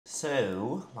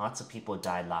So, lots of people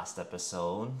died last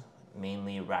episode.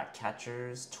 Mainly rat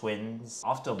catchers, twins.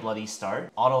 Off to a bloody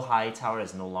start. Otto Hightower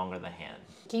is no longer the hand.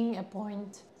 King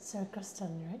appoint Sir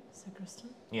Criston, right? Sir Criston?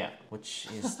 Yeah, which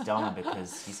is dumb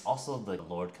because he's also the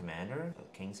Lord Commander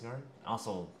of Kingsguard.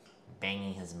 Also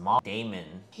banging his mom,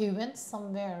 Daemon. He went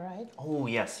somewhere, right? Oh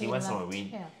yes, he went somewhere.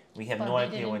 We have But no they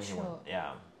idea didn't when he went. show.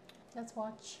 Yeah. Let's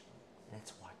watch.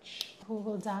 Let's watch. Who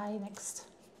will die next?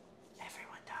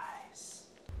 Everyone dies.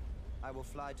 I will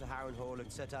fly to Harrenhal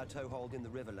and set our toehold in the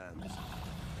Riverlands.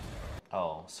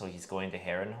 Oh, so he's going to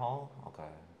Harrenhal? Okay.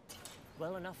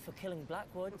 Well enough for killing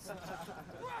Blackwoods.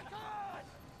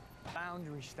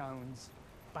 Boundary stones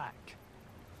back.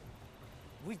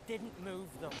 We didn't move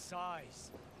them.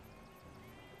 Size.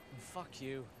 And fuck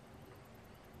you.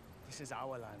 This is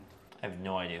our land. I have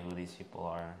no idea who these people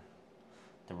are.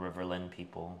 The Riverland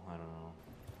people. I don't know.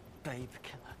 Babe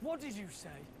killer. What did you say?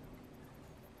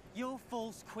 Your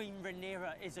false Queen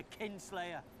Rhaenyra is a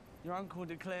kinslayer. Your uncle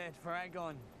declared for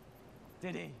Aegon,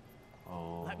 did he?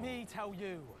 Oh. Let me tell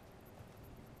you.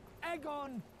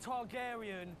 Aegon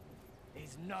Targaryen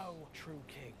is no true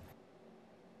king.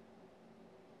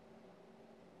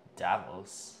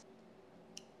 Davos.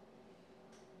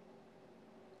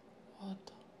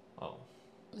 What? Oh.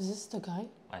 Is this the guy?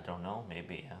 I don't know.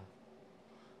 Maybe, yeah.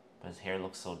 But his hair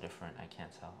looks so different. I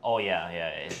can't tell. Oh,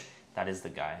 yeah. That is the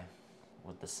guy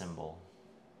with the symbol.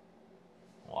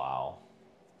 Wow.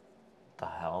 The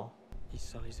hell? He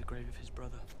sullies the grave of his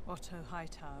brother. Otto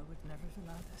Hightower would never have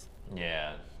allowed this.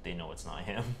 Yeah, they know it's not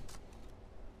him.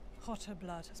 Hotter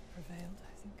blood has prevailed,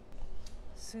 I think.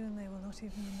 Soon they will not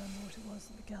even remember what it was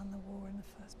that began the war in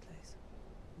the first place.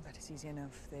 That is easy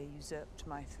enough. They usurped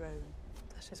my throne.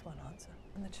 That is one answer.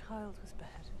 And the child was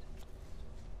beheaded.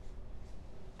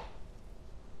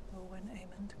 Or when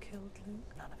Aemond killed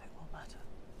Luke, none of it will matter.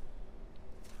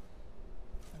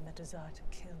 When the desire to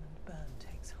kill and burn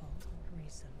takes hold and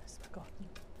reason is forgotten,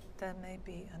 there may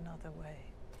be another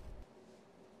way.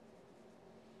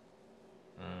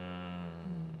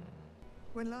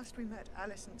 When last we met,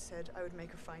 Alicent said I would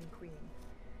make a fine queen.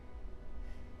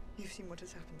 You've seen what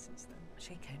has happened since then.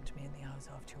 She came to me in the hours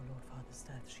after your Lord Father's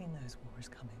death. She knows war is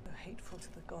coming. So hateful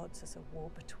to the gods as a war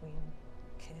between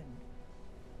kin.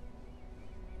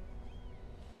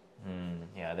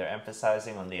 Yeah, they're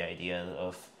emphasizing on the idea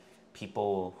of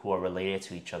people who are related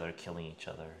to each other killing each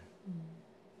other.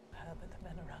 Her, but the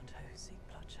men around her who seek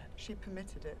bloodshed. She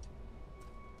permitted it.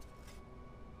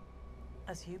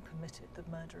 As you permitted the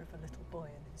murder of a little boy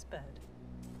in his bed.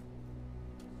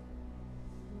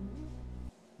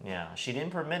 Yeah, she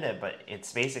didn't permit it, but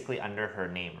it's basically under her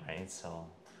name, right? So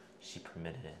she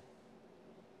permitted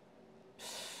it.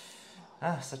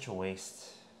 Ah, such a waste.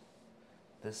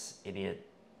 This idiot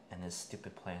and his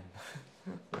stupid plan.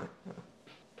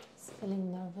 He's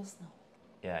feeling nervous now.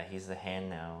 Yeah, he's the hand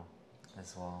now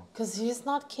as well. Because he's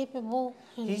not capable.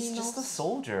 And He's he just a knows.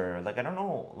 soldier. Like, I don't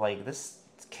know. Like, this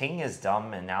king is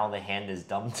dumb and now the hand is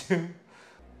dumb too.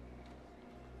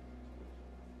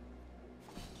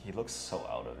 He looks so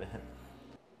out of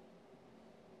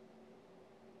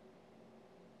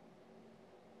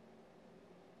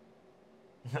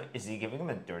it. Is he giving him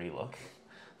a dirty look?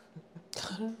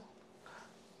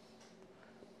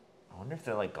 I wonder if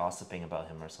they're like gossiping about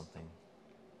him or something.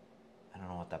 I don't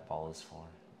know what that ball is for.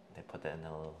 They put that in the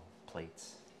little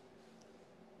plates.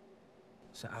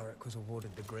 Sir Arik was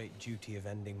awarded the great duty of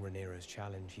ending Rhaenyra's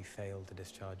challenge. He failed to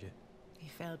discharge it. He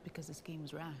failed because the scheme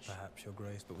was rash. Perhaps, Your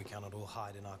Grace, but we cannot all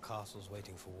hide in our castles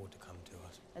waiting for war to come to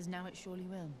us. As now it surely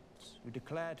will. We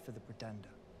declared for the Pretender.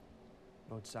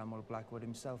 Lord Samuel Blackwood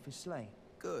himself is slain.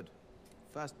 Good.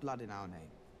 First blood in our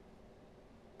name.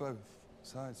 Both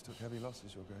sides took heavy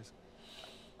losses, Your Grace.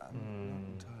 I'm not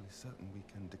entirely certain we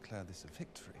can declare this a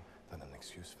victory. Then an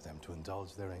excuse for them to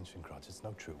indulge their ancient grudge. It's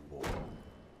no true war.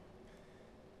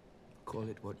 Call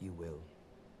it what you will.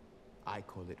 I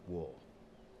call it war.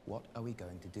 What are we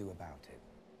going to do about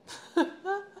it?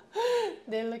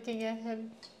 They're looking at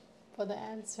him for the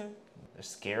answer. They're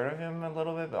scared of him a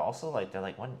little bit, but also like they're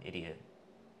like, one idiot.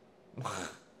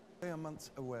 They are months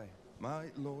away.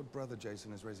 My lord brother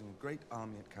Jason is raising a great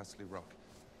army at Castle Rock.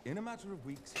 In a matter of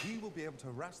weeks, he will be able to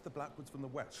harass the Blackwoods from the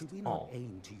west. Should we not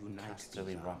aim to unite Casterly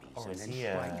these Rock. armies Oh, and is then he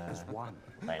strike as one?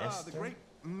 The great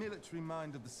military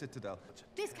mind of the Citadel.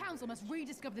 This council must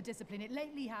rediscover the discipline it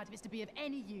lately had if it's to be of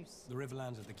any use. The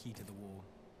Riverlands are the key to the war.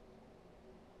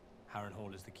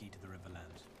 Harrenhal is the key to the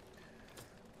Riverlands.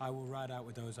 I will ride out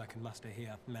with those I can muster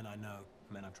here, men I know,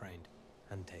 men I've trained,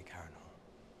 and take Harrenhal.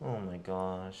 Oh my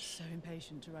gosh. So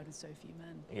impatient to ride with so few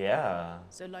men. Yeah.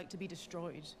 So like to be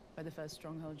destroyed by the first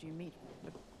stronghold you meet.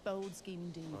 But Bold scheme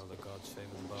indeed. Oh, the gods favour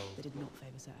the bold. They did not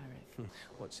favour Sir Eric.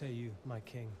 What say you, my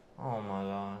king? Oh my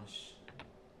gosh.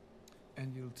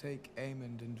 And you'll take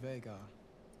Aemond and Vhagar?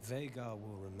 Vhagar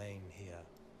will remain here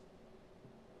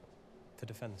to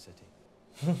defend the city.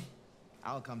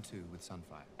 I'll come too with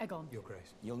Sunfire. Egon. Your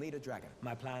Grace. You'll need a dragon.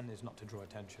 My plan is not to draw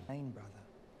attention. Plain, brother.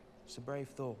 It's a brave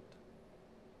thought.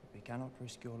 We cannot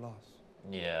risk your loss.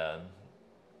 Yeah.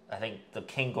 I think the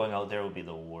king going out there would be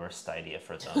the worst idea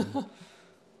for them.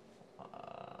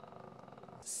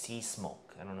 Sea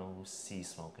Smoke. I don't know who Sea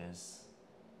Smoke is.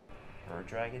 Her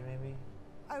dragon, maybe?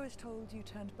 I was told you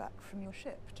turned back from your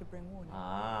ship to bring warning.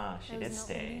 Ah, she I did was not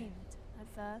stay. relieved at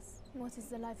first. What is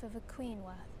the life of a queen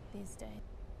worth these days?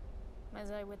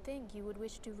 As I would think you would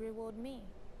wish to reward me.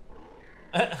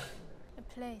 A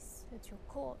place at your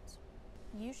court.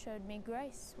 You showed me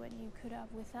grace when you could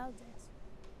have withheld it.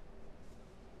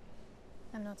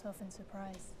 I'm not often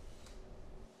surprised.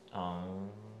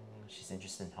 She's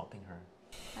interested in helping her.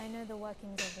 I know the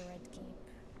workings of the Red Keep,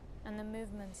 and the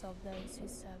movements of those who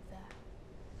serve there.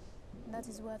 That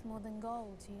is worth more than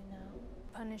gold, you know.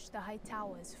 Punish the High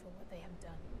Towers for what they have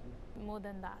done. More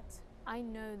than that, I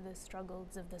know the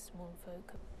struggles of the small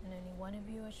folk, and only one of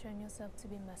you has shown yourself to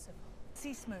be merciful.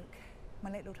 Sea Smoke,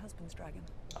 my late lord husband's dragon.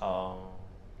 Oh.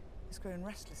 He's grown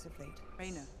restless of late.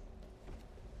 Rhaena.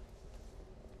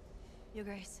 Your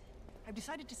Grace, I've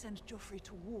decided to send Joffrey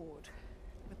to Ward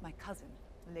with my cousin,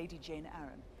 Lady Jane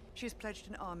Arryn. She has pledged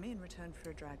an army in return for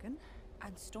a dragon.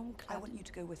 And Stormcloud. I want you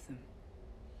to go with them.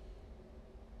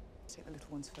 Take the little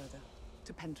ones further.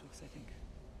 To Pentos, I think.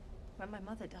 When my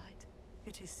mother died.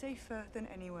 It is safer than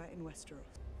anywhere in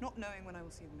Westeros. Not knowing when I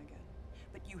will see them again.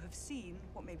 But you have seen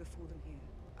what may befall them here.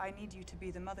 I need you to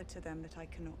be the mother to them that I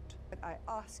cannot. But I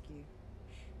ask you,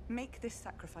 make this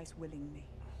sacrifice willingly.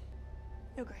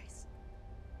 Your Grace.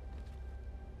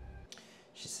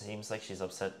 She seems like she's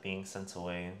upset being sent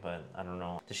away, but I don't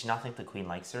know. Does she not think the queen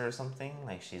likes her or something?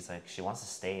 Like she's like, she wants to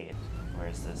stay. Where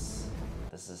is this?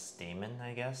 This is Daemon,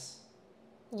 I guess?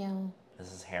 Yeah.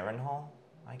 This is Harrenhal,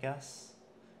 I guess?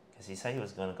 Because he said he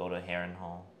was going to go to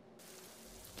Harrenhal.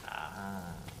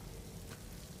 Ah.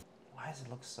 Why does it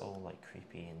look so like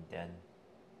creepy and dead?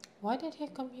 Why did he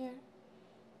come here?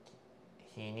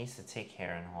 He needs to take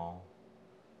Harrenhal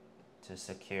to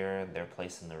secure their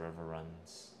place in the river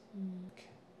runs.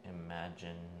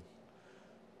 Imagine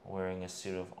wearing a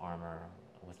suit of armor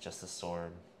with just a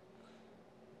sword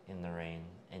in the rain,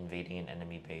 invading an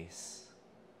enemy base.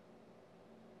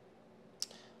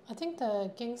 I think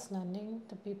the King's Landing,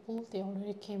 the people, they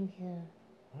already came here.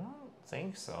 I don't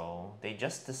think so. They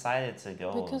just decided to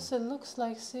go. Because it looks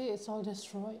like, see, it's all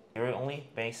destroyed. They were only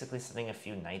basically sending a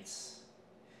few knights,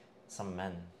 some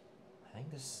men. I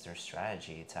think this is their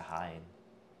strategy to hide.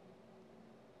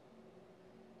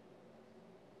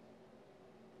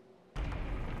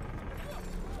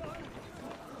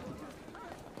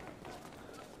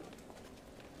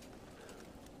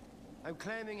 I'm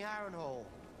claiming Harrenhal.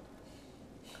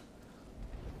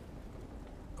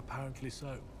 Apparently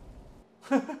so.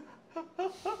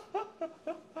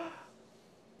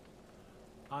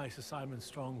 I, Sir Simon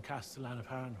Strong, Castellan of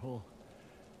Harrenhal,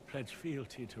 pledge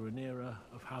fealty to Rhaenyra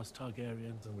of House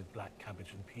Targaryens and with black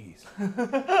cabbage and peas.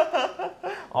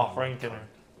 Offering dinner.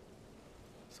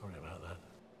 Sorry about that.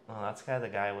 Oh, that's the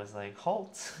guy was like,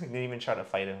 halt! He didn't even try to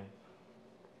fight him.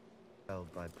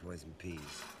 Held by poison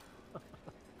peas.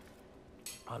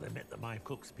 I'll admit that my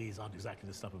cook's peas aren't exactly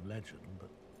the stuff of legend, but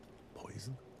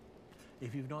poison?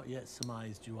 If you've not yet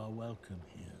surmised, you are welcome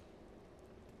here.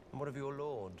 And what of your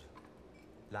lord,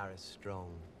 Larys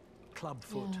Strong?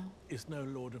 Clubfoot is no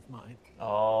lord of mine.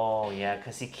 Oh, yeah,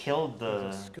 because he killed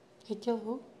the... He killed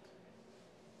who?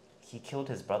 He killed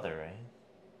his brother, right?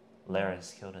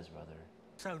 Larys killed his brother.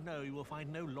 So no, you will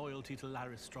find no loyalty to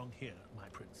Larys Strong here, my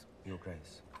prince. Your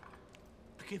Grace.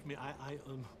 Forgive me,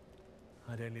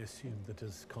 I'd only assumed that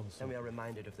as consul... Then we are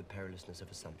reminded of the perilousness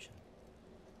of assumption.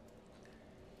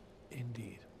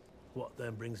 Indeed. What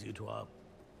then brings you to our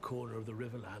corner of the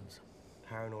Riverlands?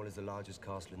 Harrenhal is the largest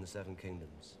castle in the Seven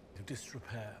Kingdoms. To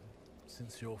disrepair,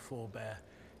 since your forebear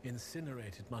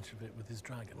incinerated much of it with his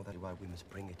dragon. Well, that's why we must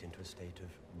bring it into a state of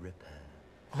repair.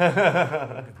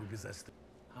 If we possess the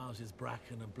houses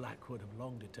Bracken and Blackwood have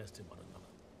long detested one another.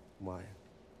 Why?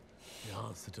 The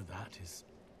answer to that is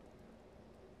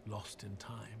lost in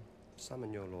time.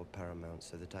 Summon your Lord Paramount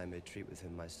so that I may treat with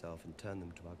him myself and turn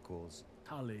them to our cause.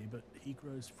 Tully, but he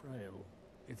grows frail.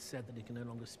 It's said that he can no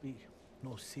longer speak,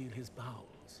 nor seal his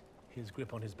bowels. His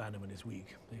grip on his bannerman is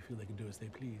weak. They feel they can do as they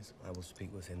please. I will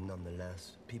speak with him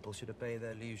nonetheless. People should obey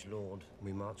their liege lord.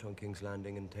 We march on King's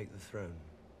Landing and take the throne.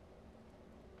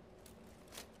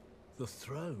 The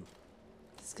throne?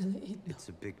 It's gonna eat. It's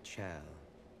a big chair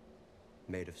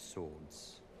made of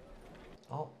swords.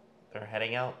 Oh, they're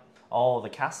heading out. Oh, the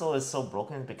castle is so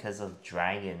broken because of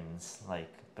dragons, like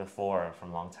before, from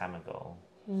a long time ago.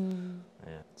 Mm.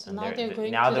 Yeah. So And now they're they're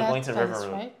going now to they're that going to fence,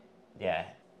 River. right? Yeah.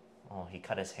 Oh, he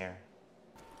cut his hair.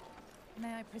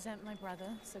 May I present my brother,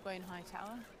 Sir Gawain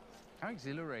Hightower? How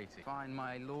exhilarating. Find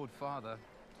my Lord Father,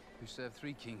 who served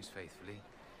 3 kings faithfully,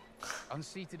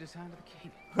 unseated as hand of the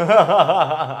king. What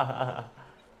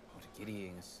a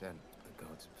giddying ascent the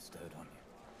gods have bestowed on you.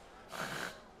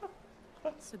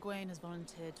 Sir Gawain has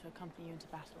volunteered to accompany you into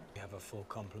battle. We have a full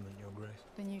complement, Your Grace.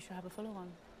 Then you shall have a fuller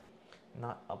one.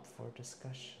 Not up for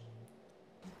discussion.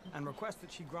 And request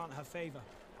that she grant her favor.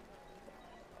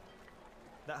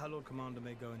 That her Lord Commander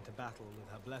may go into battle with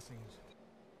her blessings.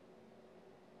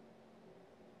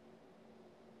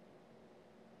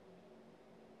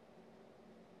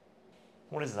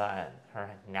 What is that? Her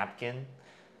napkin?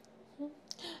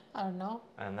 I don't know.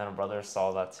 And then her brother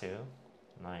saw that too.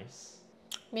 Nice.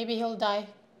 Maybe he'll die.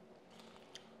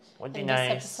 Would be in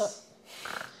nice. this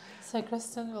episode. Sir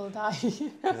Kristen will die. He's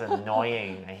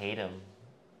annoying. I hate him.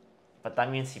 But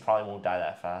that means he probably won't die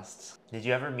that fast. Did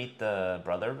you ever meet the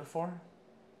brother before?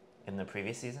 In the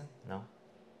previous season? No?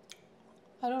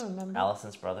 I don't remember.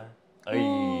 Alicent's brother? Oh.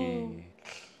 Ay.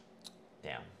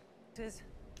 Damn. There's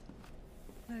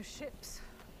no ships.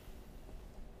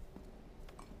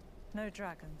 No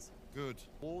dragons. Good.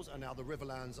 Wars and now the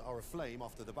Riverlands are aflame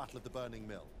after the Battle of the Burning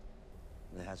Mill.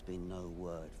 There has been no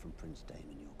word from Prince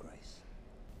Daemon, Your Grace.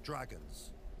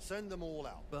 Dragons. Send them all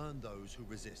out. Burn those who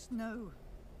resist. No.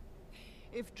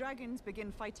 If dragons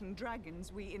begin fighting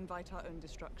dragons, we invite our own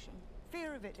destruction.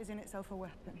 Fear of it is in itself a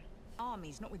weapon.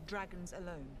 Armies, not with dragons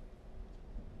alone.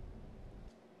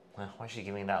 Why is she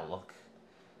giving that look?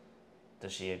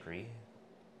 Does she agree?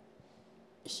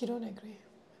 She don't agree.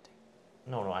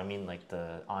 No, I mean like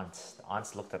the aunts. The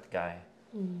aunts looked at the guy.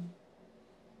 Mm.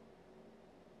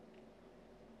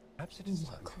 Perhaps it is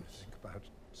time to think about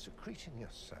secreting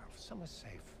yourself somewhere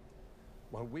safe,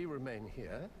 while we remain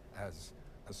here as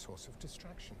a source of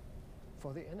distraction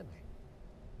for the enemy.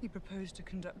 You propose to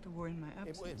conduct the war in my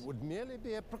absence? It would merely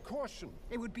be a precaution.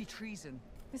 It would be treason.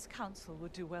 This council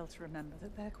would do well to remember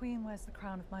that their queen wears the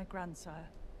crown of my grandsire,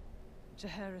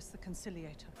 Jaehaerys the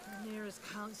Conciliator. Rhaenyra's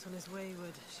counsel is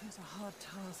wayward. She has a hard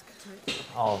task to...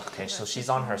 Oh, okay, so she's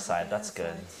on her side. That's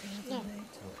good. Yeah.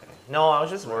 Okay. No, I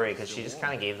was just worried because she just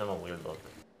kind of gave them a weird look.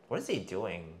 What is he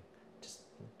doing?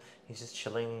 He's just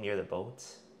chilling near the boat.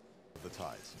 The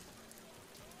ties.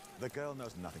 The girl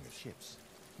knows nothing of ships,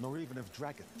 nor even of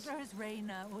dragons. There is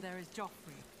Rhaena or there is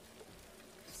Joffrey.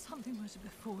 If something were to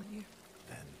befall you...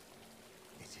 Then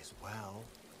it is well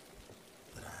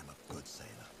that I am a good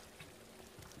sailor.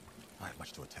 I have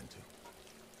much to attend to.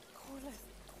 Corlys.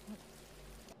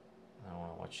 I don't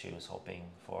know what she was hoping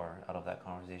for out of that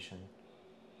conversation.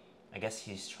 I guess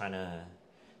she's trying to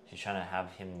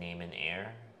have him name an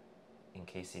heir in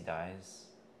case he dies.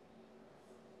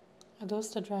 Are those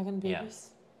the dragon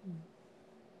babies? Yeah.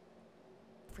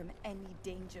 From any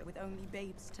danger with only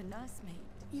babes to nurse me.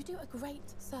 You do a great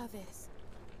service,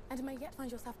 and may yet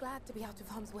find yourself glad to be out of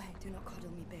harm's way. Do not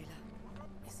coddle me, Baela.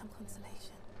 It's some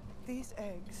consolation. These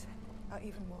eggs are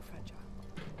even more fragile.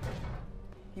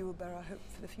 You will bear our hope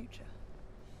for the future.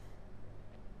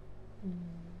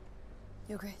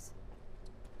 Your Grace.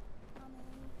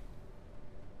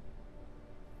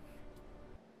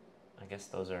 I guess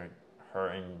those are her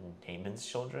and Daemon's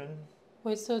children.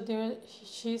 Wait, so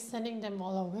she's sending them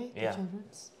all away? Yeah. The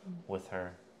children's? With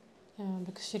her. Yeah,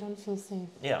 because she don't feel safe.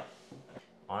 Yeah.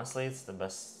 Honestly, it's the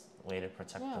best way to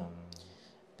protect Yeah. them.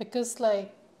 Because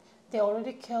like they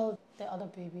already killed the other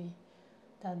baby,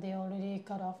 that they already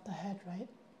cut off the head, right?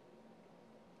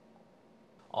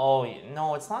 Oh,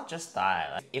 no, it's not just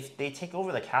that. If they take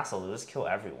over the castle, they'll just kill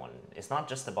everyone. It's not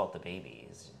just about the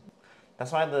babies.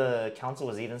 That's why the council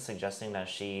was even suggesting that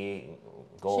she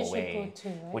go She should away, go too,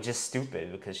 right? which is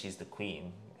stupid because she's the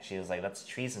queen. She was like, that's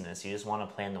treasonous. You just want to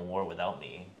plan the war without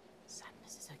me.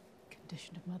 Sadness is a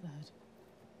condition of motherhood.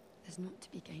 There's naught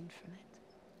to be gained from it.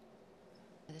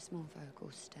 The small folk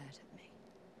all stared at me.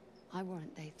 I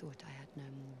warrant they thought I had no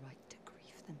more right to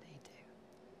grief than they do.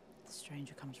 The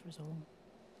stranger comes for us all.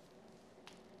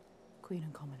 Queen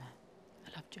and commoner. I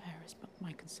love Jaehaerys, but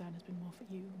my concern has been more for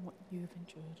you and what you have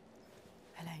endured.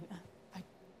 Helena,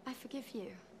 I forgive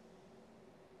you.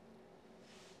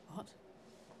 What?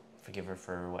 Forgive her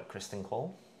for what, Kristen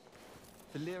Cole?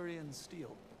 Valyrian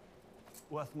steel.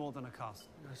 Worth more than a castle.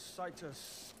 A sight to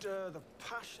stir the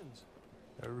passions.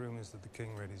 There are rumors that the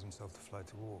king readies himself to fly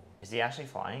to war. Is he actually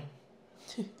flying?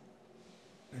 I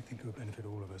think it would benefit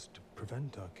all of us to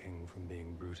prevent our king from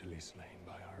being brutally slain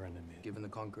by her enemy. Given the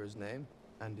conqueror's name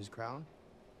and his crown,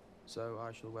 so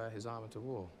I shall wear his armor to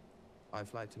war. I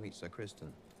fly to meet Sir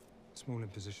Criston. Small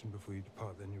imposition before you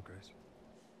depart, then, Your Grace.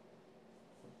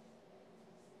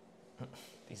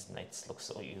 These knights look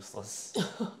so useless.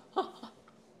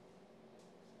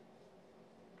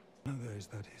 Another is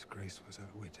that his grace was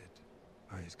outwitted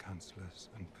by his councillors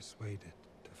and persuaded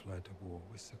to fly to war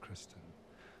with Sir Criston,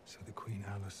 so the Queen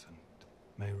Alicent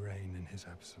may reign in his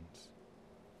absence,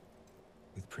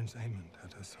 with Prince Aemond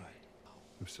at her side.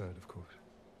 Absurd, of course.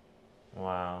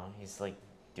 Wow, he's like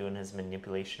doing his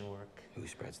manipulation work. Who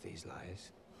spreads these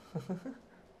lies?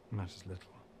 Matters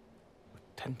little.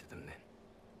 Tend to them, then.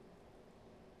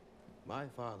 My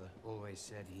father always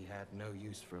said he had no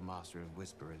use for a master of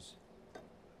whisperers.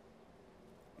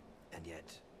 And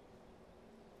yet,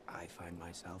 I find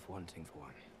myself wanting for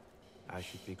one. I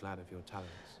should be glad of your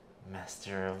talents.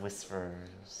 Master of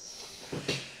Whisperers.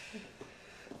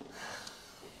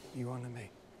 You honor me,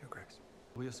 Your Grace.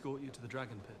 We escort you to the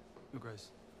Dragon Pit, Your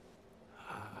Grace.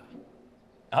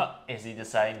 Oh, is he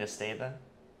deciding to stay then?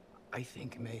 I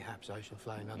think mayhaps I shall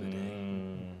fly another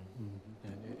day.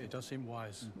 Yeah, it does seem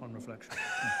wise on reflection.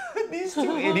 These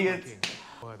two idiots.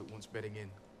 Boy that wants bedding in.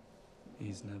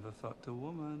 He's never fucked a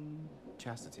woman.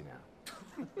 Chastity now.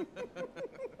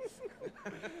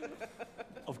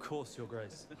 Of course, Your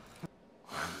Grace.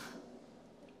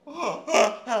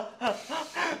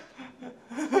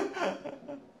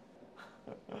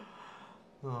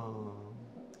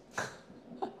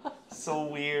 So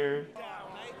weird.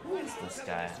 Who is this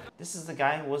guy? This is the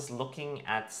guy who was looking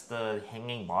at the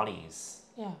hanging bodies.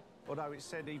 Yeah. Although it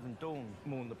said even dawn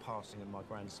mourned the passing of my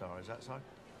grandsire, is that so?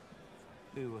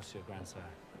 Who was your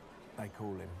grandsire? They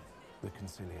call him the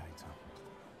Conciliator.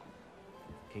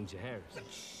 King Jaehaerys.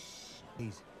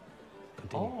 He's...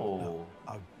 Continue. Oh. No,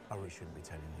 I really shouldn't be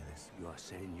telling you this. You are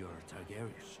saying you're a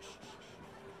Targaryen.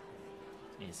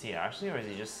 Is he actually, or is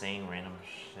he just saying random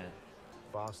shit?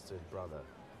 Bastard brother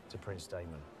to Prince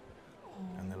Daemon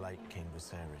and the late King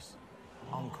Viserys.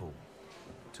 Uncle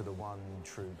to the one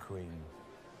true queen,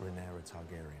 Rhaenyra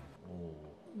Targaryen.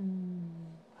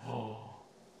 Oh.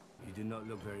 You do not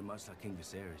look very much like King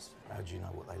Viserys. How do you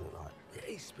know what they look like?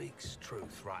 He speaks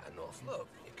truth right enough. Look,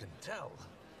 you can tell.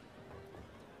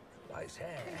 By his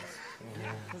hair.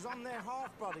 Because I'm their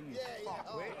half-brother, you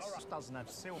fuckwits. Right. Doesn't have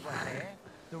silver hair.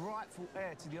 The rightful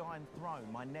heir to the Iron Throne,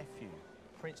 my nephew,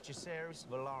 Prince Jaehaerys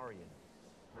Velaryon.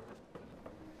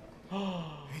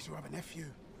 He's your other nephew.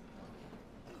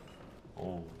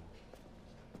 Oh.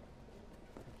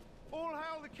 All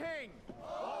hail the king!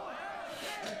 All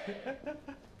hail the king!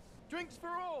 Drinks for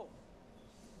all!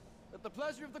 At the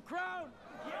pleasure of the crown!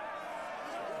 Yes!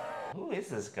 Who is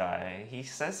this guy? He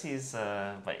says he's,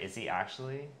 but is he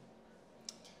actually?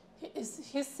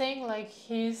 He's saying like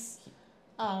he's,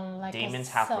 like Daemon's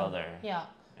a half son. brother. Yeah.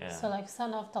 Yeah. So like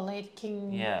son of the late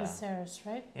King Viserys,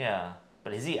 right? Yeah,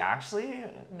 but is he actually?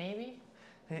 Maybe.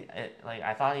 Like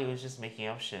I thought he was just making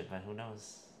up shit, but who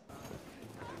knows?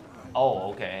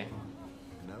 Oh, okay.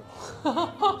 No.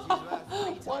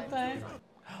 What the heck?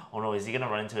 Oh no, is he gonna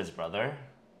run into his brother?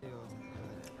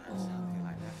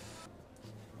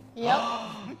 Yep.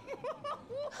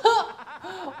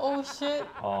 Oh shit.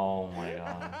 Oh my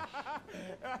god.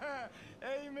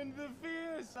 Aemond the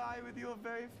Fierce, I with your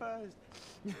very first.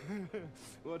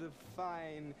 What a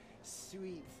fine,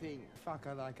 sweet thing. Fuck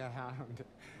her like a hound.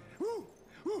 Woo!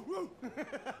 Woo! Woo!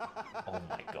 Oh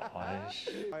my gosh.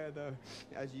 Though,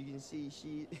 as you can see,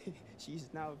 she's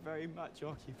now very much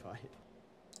occupied.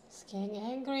 He's getting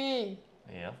angry.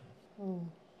 Yeah. Ooh.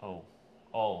 Oh.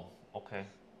 Oh. Okay.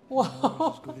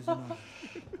 Wow.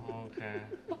 Okay.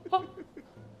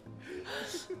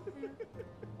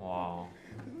 Wow.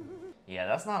 Yeah,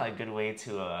 that's not a good way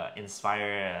to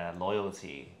inspire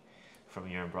loyalty from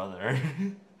your brother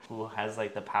who has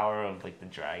like the power of like the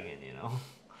dragon, you know?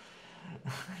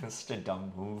 It's such a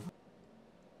dumb move.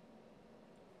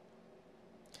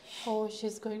 Oh,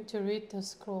 she's going to read the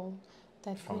scroll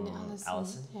that From Queen Alicent.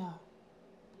 Alicent? Yeah.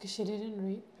 Because she didn't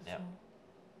read before. Yep.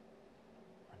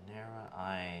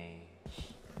 Rhaenyra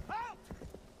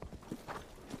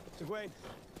Sir Gawain,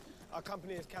 our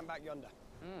company has camped back yonder.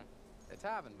 A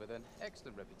tavern with an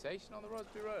excellent reputation on the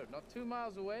Rosby Road, not 2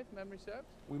 miles away, if memory serves.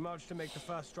 We march to make the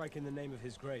first strike in the name of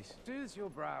His Grace. Soothes your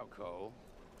brow, Cole.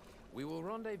 We will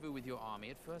rendezvous with your army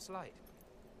at first light.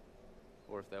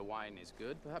 Or if their wine is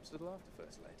good, perhaps a little after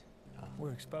first light.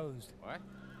 We're exposed. What?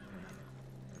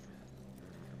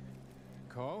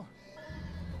 Cole?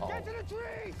 Oh. Get to the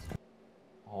trees!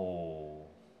 Oh.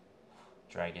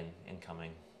 Dragon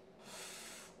incoming.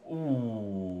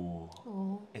 Ooh.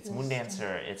 Oh, It's yes.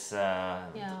 Moondancer. It's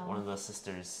one of the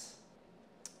sisters.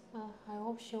 I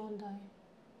hope she won't die.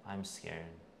 I'm scared.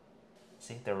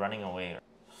 See, they're running away. I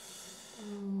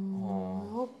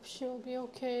hope she'll be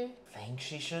okay. Think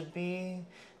she should be?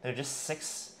 They're just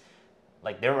 6.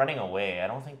 Like, they're running away. I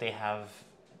don't think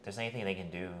there's anything they can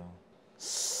do.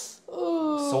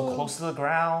 So close to the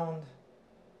ground.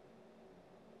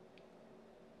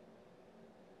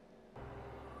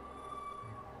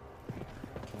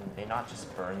 Can they not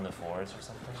just burn the forest or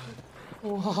something?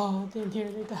 Wow, they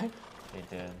nearly died. They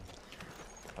did.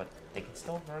 But they can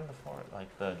still burn the forest.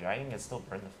 Like, the dragon can still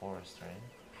burn the forest, right?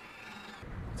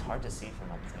 It's hard to see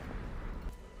from up there.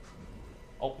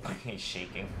 Oh, he's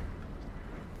shaking.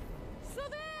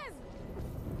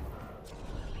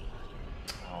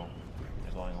 Oh,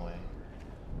 they're going away.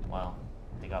 Wow,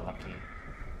 they got lucky.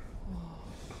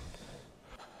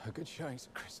 A good showing, Sir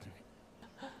Kristen.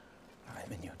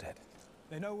 I'm in your debt.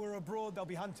 They know we're abroad, they'll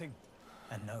be hunting.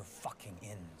 And no fucking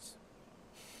inns.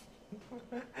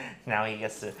 Now he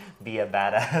gets to be a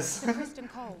badass. Sir Kristen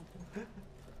Cole.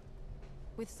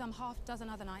 With some half-dozen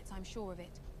other knights, I'm sure of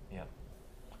it. Yep.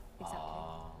 Exactly.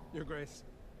 Your Grace,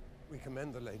 we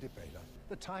commend the Lady Baela.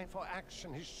 The time for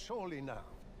action is surely now.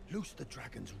 Loose the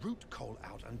dragon's root coal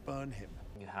out and burn him.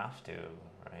 You have to,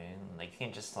 right? Like, you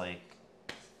can't just, like,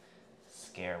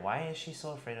 scare. Why is she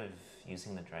so afraid of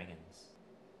using the dragons?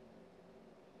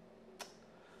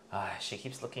 She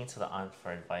keeps looking to the aunt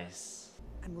for advice.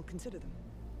 And we'll consider them.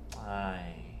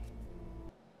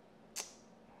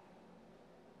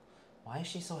 Why is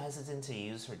she so hesitant to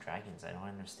use her dragons? I don't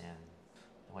understand.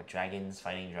 What, dragons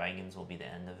fighting dragons will be the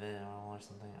end of it or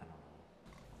something? I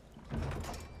don't know.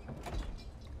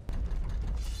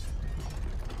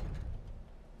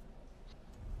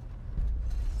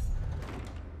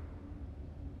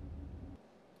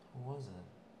 Who was it?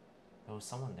 There was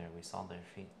someone there. We saw their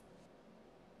feet.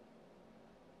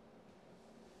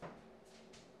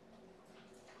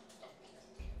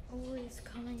 Always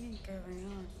coming and going,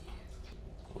 aren't you?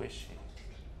 Who is she?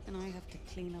 And I have to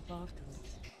clean up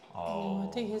afterwards. Oh,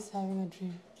 I think he's having a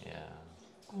dream. Yeah.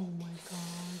 Oh my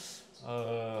gosh.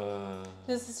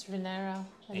 This is Rhaenyra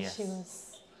when Yes. she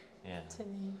was Yeah.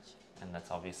 teenage. And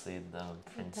that's obviously the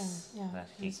prince Yeah, that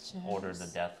he Prince Jaehaerys. ordered the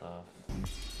death of.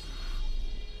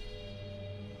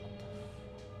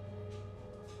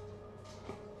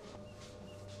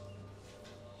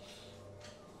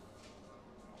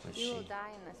 Who is You will she?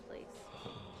 die in this place.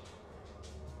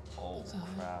 Oh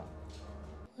crap.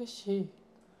 Who is she?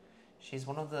 She's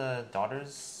one of the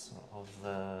daughters of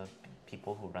the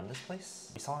people who run this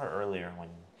place. We saw her earlier when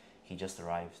he just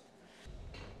arrived.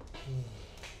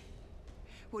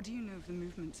 What do you know of the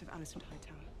movements of Alicent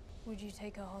Hightower? Would you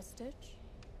take her hostage?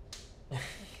 Or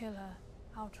kill her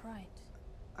outright?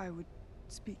 I would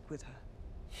speak with her.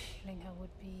 Killing her would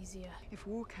be easier. If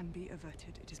war can be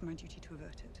averted, it is my duty to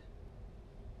avert it.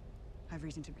 I have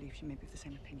reason to believe she may be of the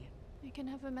same opinion. I can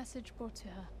have a message brought to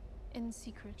her, in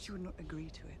secret. She would not agree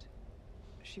to it.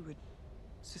 She would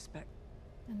suspect.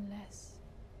 Unless...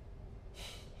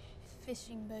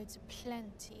 Fishing boats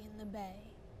aplenty in the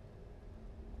bay.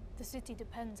 The city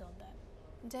depends on them.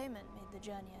 Daemon made the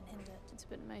journey unhindered.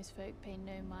 But most folk pay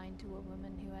no mind to a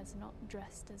woman who has not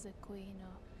dressed as a queen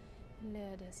or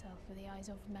lured herself with the eyes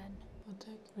of men. What the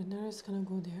heck? Rhaenyra's gonna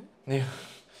go there? Yeah.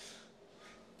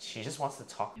 She just wants to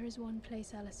talk. There is one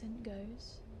place Alicent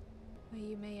goes, where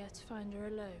you may yet find her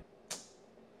alone.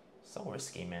 So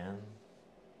risky, man.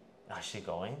 Is she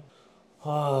going?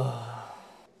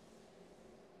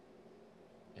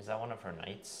 Is that one of her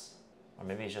knights? Or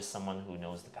maybe it's just someone who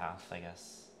knows the path, I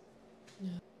guess.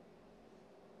 Yeah.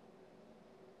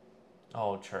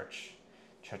 Oh, church.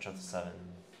 Church of the Seven.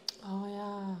 Oh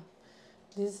yeah.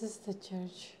 This is the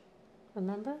church.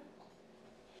 Remember?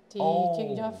 The Oh.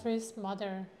 King Joffrey's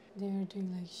mother. They were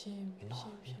doing like shame.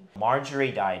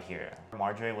 Marjorie died here.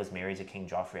 Marjorie was married to King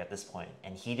Joffrey at this point,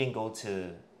 and he didn't go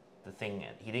to the thing.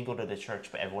 He didn't go to the church,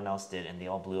 but everyone else did, and they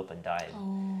all blew up and died.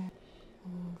 Oh,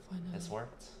 finally. This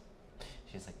worked.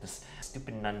 She's like, this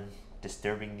stupid nun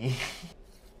disturbing me.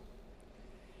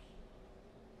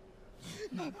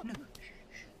 No,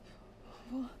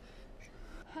 no.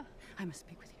 I must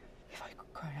speak with you. If I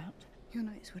could cry out, your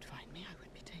knights would find me. I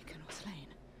would be taken or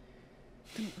slain.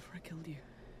 But not before I killed you.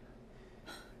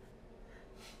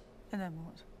 And then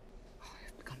what? Oh, I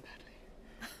have begun badly.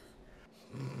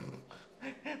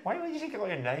 Why would you take out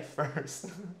your knife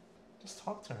first? Just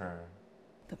talk to her.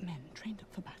 But men trained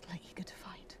up for battle are eager to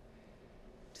fight.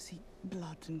 To seek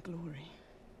blood and glory.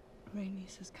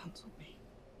 Rhaenys has counselled me.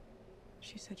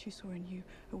 She said she saw in you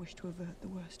a wish to avert the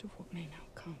worst of what may now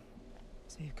come.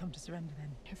 So you've come to surrender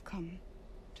then? Have come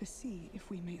to see if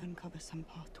we may uncover some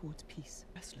path towards peace.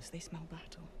 Restless, they smell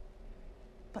battle.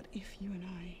 But if you and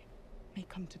I may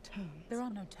come to terms... There are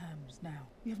no terms now.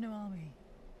 You have no army.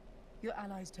 Your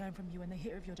allies turn from you and they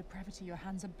hear of your depravity. Your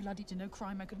hands are bloody to no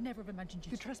crime. I could never have imagined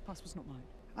you. The trespass was not mine.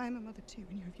 I am a mother too,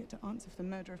 and you have yet to answer for the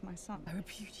murder of my son. I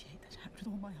repudiate that act with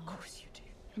all my heart. Of course you do.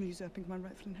 I'm usurping my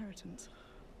rightful inheritance.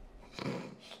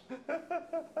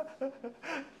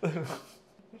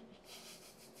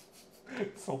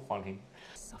 It's so funny.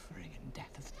 Suffering and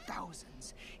death of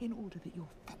thousands in order that your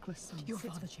feckless son... Your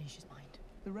father changed his mind.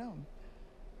 The realm.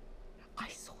 I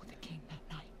saw the king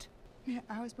that night. Mere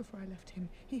hours before I left him,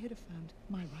 he had affirmed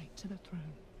my right to the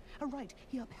throne. A right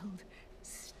he upheld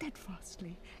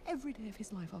steadfastly every day of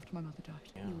his life after my mother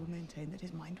died. Yeah. You will maintain that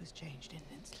his mind was changed in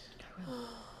an instant. I will.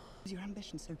 Was your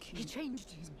ambition so keen? He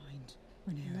changed his mind.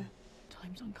 Rhaenyra,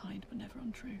 times unkind but never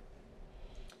untrue.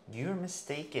 You're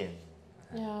mistaken.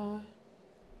 Yeah.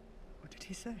 What did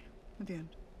he say at the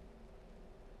end?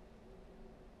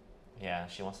 Yeah,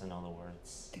 she wants to know the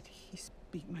words. Did he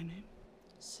speak my name?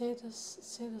 Say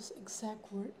this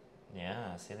exact word.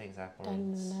 Yeah, say the exact words.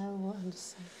 And Rhaenyra will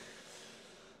understand.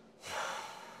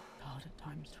 Hard at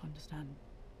times to understand.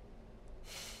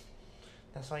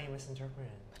 That's why you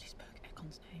misinterpreted. But he spoke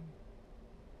Aegon's name.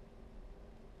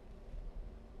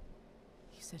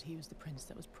 He said he was the prince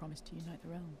that was promised to unite the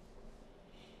realm.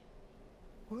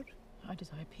 What? I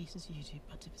desire peace as you do,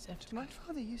 but if it's ever... Did my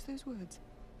father use those words?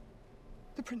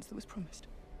 The prince that was promised?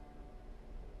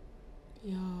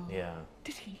 Yeah. Yeah.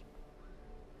 Did he?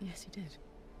 Yes, he did.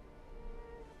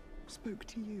 Spoke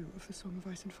to you of the Song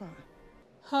of Ice and Fire?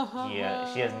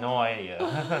 Yeah, she has no idea.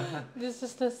 This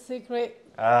is the secret.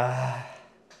 About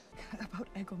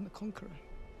Aegon the Conqueror.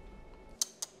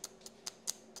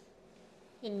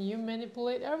 And you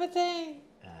manipulate everything.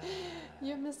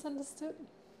 You misunderstood.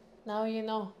 Now you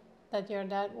know that your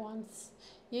dad wants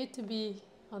you to be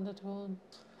on the throne.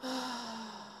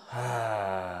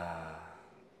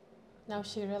 Now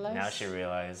she realized. Now she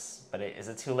realized. But is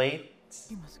it too late?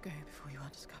 You must go before you are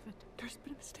discovered. There's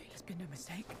been a mistake. There's been no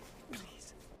mistake.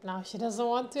 Please. Now she doesn't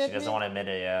want to She admit. doesn't want to admit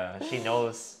it, yeah. She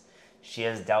knows. She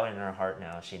has doubt in her heart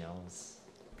now. She knows.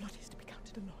 Blood is to be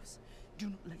counted a loss. Do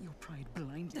not let your pride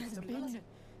blind you. There's been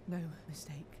no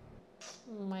mistake.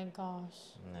 Oh my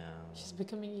gosh. No. She's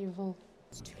becoming evil.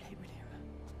 It's too late,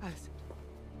 Rhaenyra. Alice.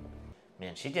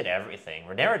 Man, she did everything.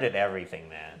 Rhaenyra did everything,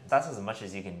 man. That's as much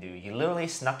as you can do. You literally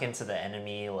snuck into the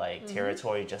enemy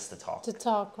territory just to talk. To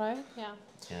talk, right? Yeah.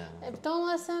 Yeah. If don't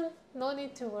listen, no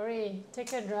need to worry.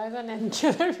 Take a dragon and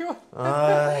kill everyone.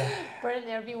 Burn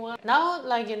everyone. Now,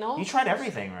 like, you know. You tried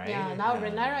everything, right? Yeah, now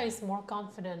Rhaenyra is more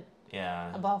confident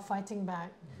about fighting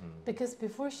back. Because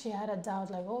before she had a doubt,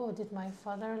 like, oh, did my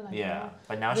father, like,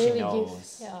 but now really she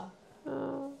knows.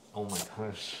 Oh my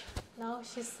gosh. Now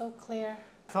she's so clear.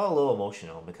 I felt a little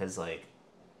emotional because, like,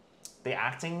 the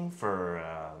acting for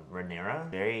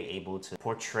Rhaenyra, very able to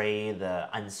portray the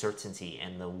uncertainty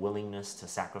and the willingness to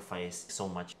sacrifice so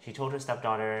much. She told her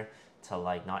stepdaughter to,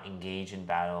 like, not engage in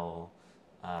battle,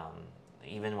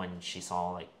 even when she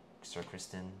saw, like, Sir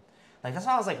Criston. Like, that's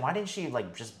why I was like, why didn't she,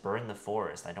 like, just burn the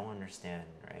forest? I don't understand,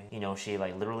 right? You know, she,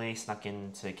 like, literally snuck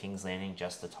into King's Landing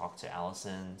just to talk to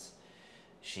Alicent.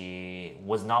 She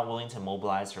was not willing to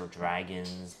mobilize her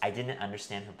dragons. I didn't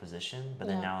understand her position, but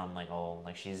then now I'm like, oh,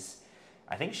 like,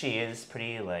 I think she is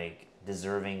pretty, like,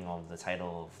 deserving of the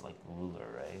title of, like, ruler,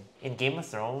 right? In Game of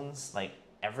Thrones, like,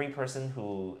 every person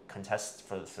who contests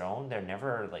for the throne, they're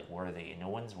never, like, worthy. No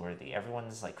one's worthy.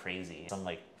 Everyone's, like, crazy. Some,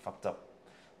 like, fucked up,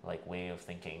 like, way of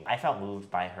thinking. I felt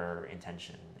moved by her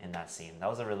intention in that scene. That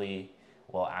was a really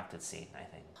well acted scene, I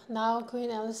think. Now Queen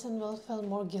Alicent will feel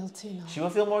more guilty now. She will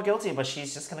feel more guilty, but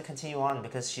she's just gonna continue on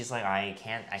because she's like, I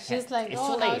can't. She's like, it's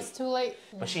oh, too now late. it's too late.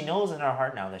 But she knows in her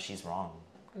heart now that she's wrong.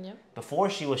 Yep. Before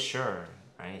she was sure,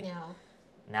 right? Yeah.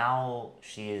 Now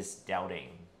she is doubting,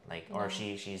 like, or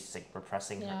she's like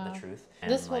repressing the truth.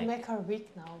 And this will like, make her weak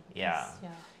now. Because,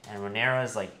 And Rhaenyra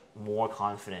is like more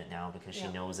confident now because she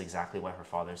knows exactly what her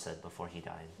father said before he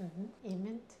died.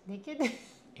 Aemon naked.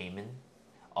 Aemon.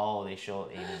 Oh, they show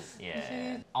Aemon.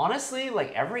 Yeah. Honestly,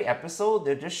 like, every episode,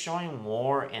 they're just showing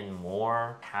more and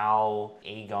more how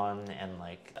Aegon and,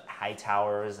 like, the High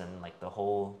Towers and, like,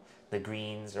 the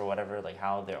Greens or whatever, like,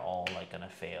 how they're all, like, gonna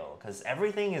fail. Because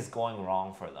everything is going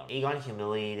wrong for them. Aegon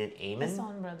humiliated Aemon. His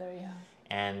own brother,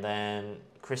 And then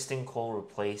Criston Cole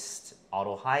replaced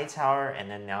Otto Hightower, and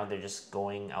then now they're just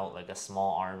going out like a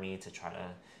small army to try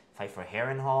to fight for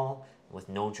Harrenhal with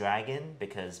no dragon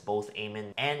because both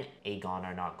Aemon and Aegon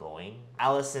are not going.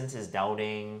 Alicent is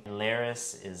doubting. And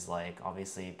Larys is like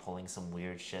obviously pulling some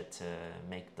weird shit to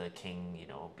make the king, you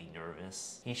know, be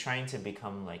nervous. He's trying to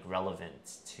become like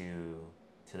relevant to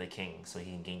to the king so he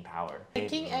can gain power.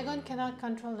 King Aegon cannot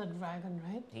control the dragon,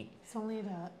 right? It's only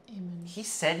the Aemon. He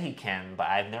said he can, but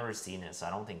I've never seen it, so I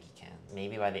don't think he can.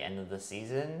 Maybe by the end of the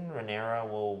season, Rhaenyra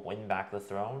will win back the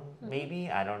throne. Maybe,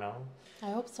 I don't know.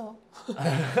 I hope so.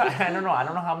 I don't know. I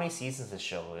don't know how many seasons the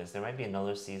show is. There might be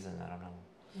another season. I don't know.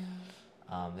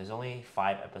 Yeah. There's only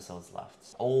 5 episodes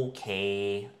left.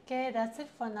 Okay. Okay, that's it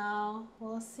for now.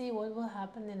 We'll see what will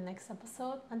happen in the next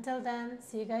episode. Until then,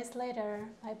 see you guys later.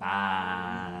 Bye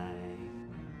bye.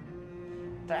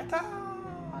 Bye.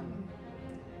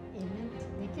 Amen.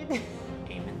 Naked.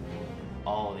 Amen.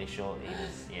 Oh, they show Amen.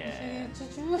 Yeah.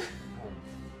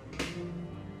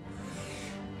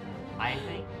 I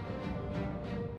think